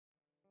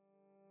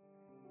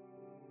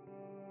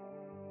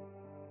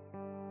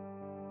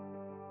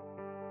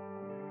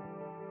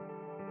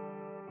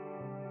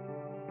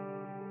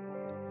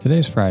Today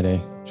is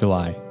Friday,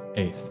 July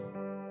 8th.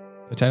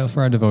 The title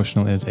for our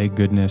devotional is A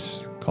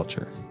Goodness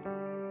Culture.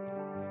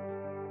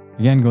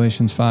 Again,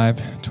 Galatians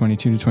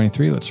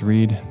 5:22-23, let's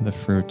read the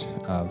fruit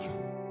of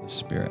the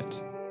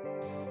Spirit.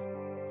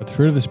 But the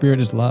fruit of the Spirit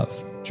is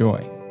love,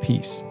 joy,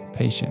 peace,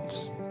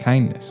 patience,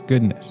 kindness,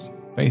 goodness,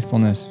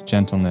 faithfulness,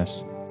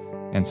 gentleness,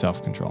 and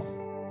self-control.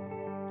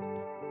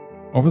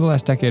 Over the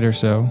last decade or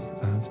so,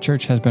 the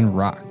church has been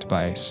rocked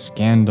by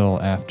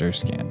scandal after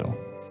scandal.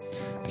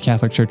 The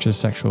Catholic Church's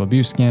sexual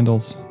abuse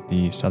scandals,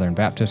 the Southern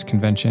Baptist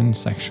Convention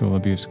sexual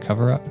abuse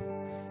cover-up,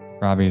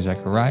 Ravi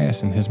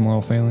Zacharias and his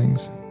moral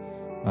failings,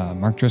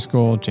 Mark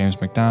Driscoll, James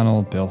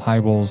MacDonald, Bill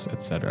Hybels,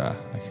 etc.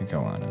 I could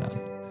go on and on.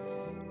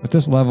 With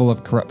this level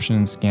of corruption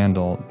and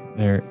scandal,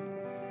 there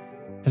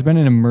has been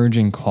an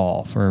emerging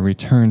call for a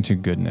return to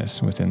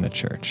goodness within the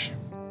church.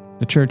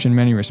 The church, in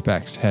many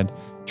respects, had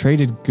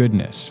traded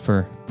goodness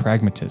for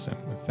pragmatism,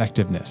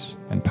 effectiveness,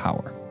 and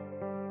power.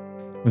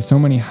 With so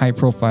many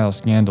high-profile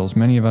scandals,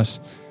 many of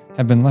us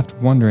have been left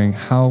wondering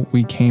how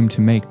we came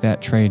to make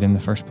that trade in the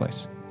first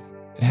place.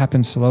 It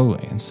happened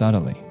slowly and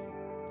subtly.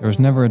 There was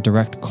never a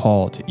direct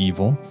call to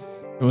evil.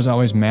 It was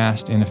always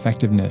masked in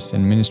effectiveness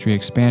and ministry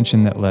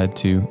expansion that led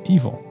to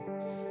evil,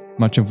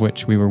 much of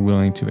which we were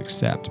willing to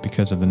accept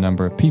because of the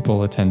number of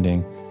people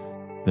attending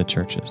the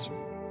churches.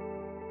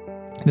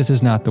 This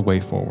is not the way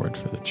forward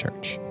for the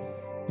church.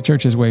 The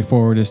church's way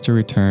forward is to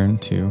return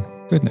to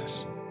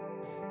goodness.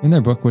 In their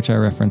book, which I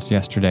referenced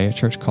yesterday, A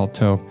Church Called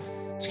Tove,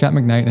 Scott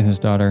McKnight and his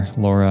daughter,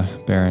 Laura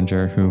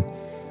Barringer, who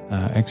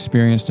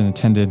experienced and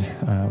attended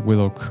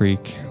Willow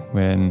Creek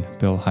when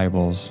Bill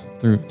Hybels,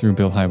 through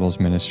Bill Hybels'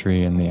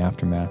 ministry and the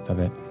aftermath of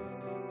it,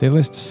 they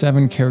list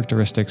 7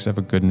 characteristics of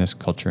a goodness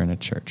culture in a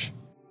church.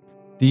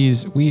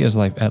 These, we as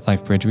at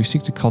LifeBridge, we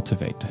seek to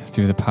cultivate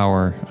through the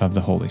power of the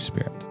Holy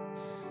Spirit.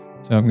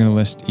 So I'm going to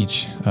list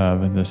each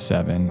of the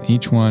 7.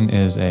 Each one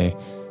is a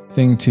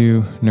thing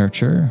to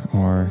nurture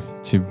or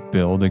to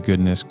build a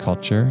goodness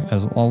culture,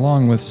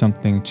 along with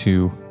something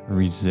to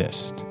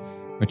resist,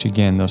 which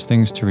again, those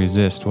things to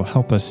resist will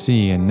help us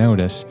see and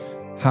notice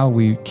how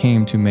we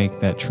came to make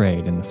that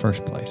trade in the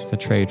first place, the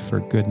trade for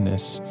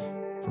goodness,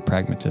 for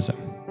pragmatism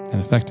and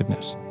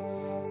effectiveness.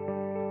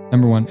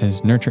 Number 1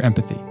 is nurture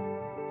empathy,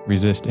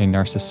 resist a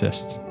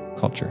narcissist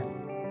culture.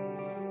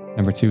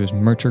 Number 2 is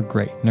nurture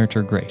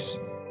grace,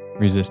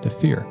 resist a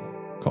fear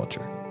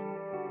culture.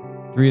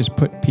 3 is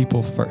put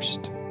people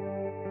first,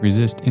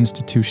 resist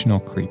institutional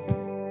creep.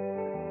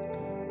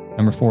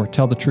 Number 4,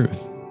 tell the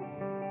truth,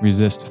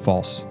 resist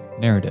false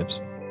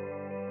narratives.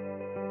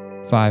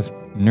 5,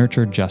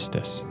 nurture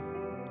justice,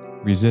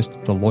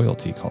 resist the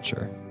loyalty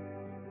culture.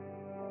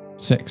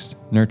 6,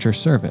 nurture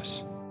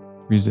service,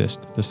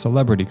 resist the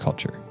celebrity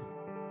culture.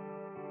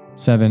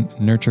 7,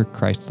 nurture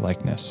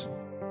Christ-likeness,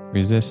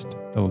 resist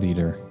the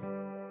leader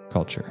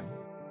culture.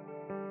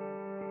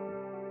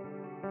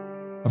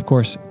 Of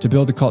course, to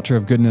build a culture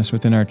of goodness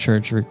within our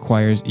church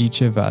requires each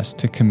of us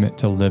to commit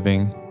to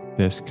living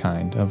this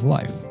kind of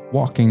life,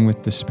 walking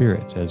with the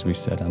Spirit, as we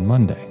said on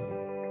Monday.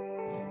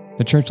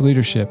 The church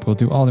leadership will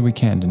do all that we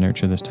can to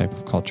nurture this type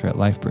of culture at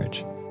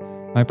LifeBridge.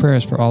 My prayer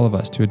is for all of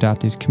us to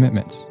adopt these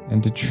commitments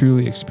and to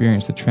truly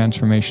experience the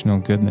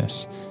transformational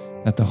goodness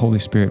that the Holy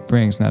Spirit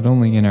brings, not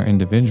only in our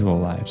individual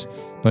lives,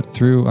 but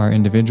through our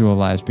individual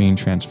lives being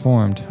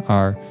transformed,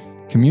 our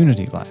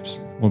community lives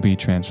will be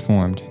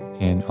transformed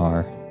in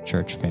our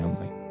church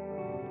family.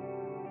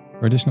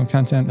 For additional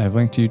content, I've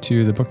linked you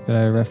to the book that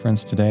I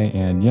referenced today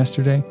and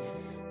yesterday.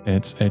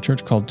 It's A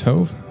Church Called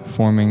Tove,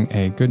 Forming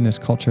a Goodness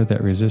Culture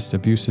that Resists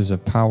Abuses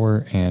of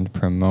Power and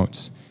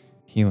Promotes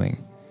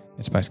Healing.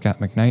 It's by Scott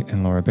McKnight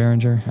and Laura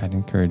Barringer. I'd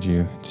encourage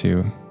you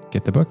to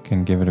get the book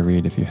and give it a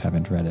read if you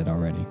haven't read it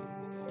already.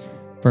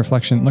 For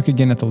reflection, look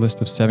again at the list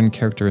of 7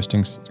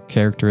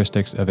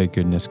 characteristics of a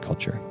goodness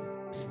culture.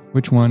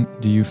 Which one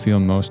do you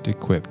feel most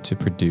equipped to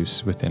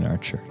produce within our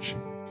church?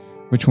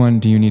 Which one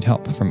do you need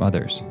help from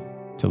others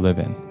to live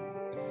in?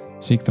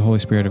 Seek the Holy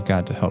Spirit of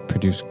God to help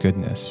produce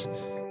goodness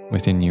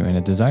within you and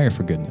a desire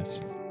for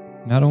goodness.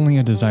 Not only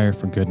a desire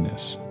for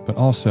goodness, but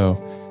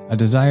also a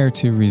desire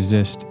to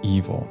resist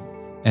evil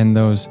and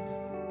those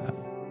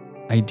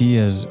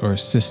ideas or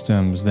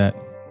systems that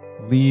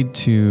lead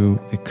to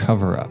the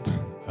cover-up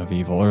of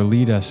evil or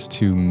lead us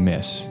to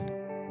miss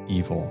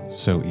evil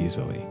so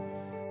easily.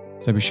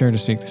 So be sure to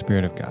seek the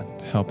Spirit of God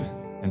to help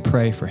and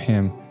pray for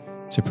Him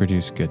to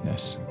produce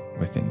goodness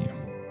within you.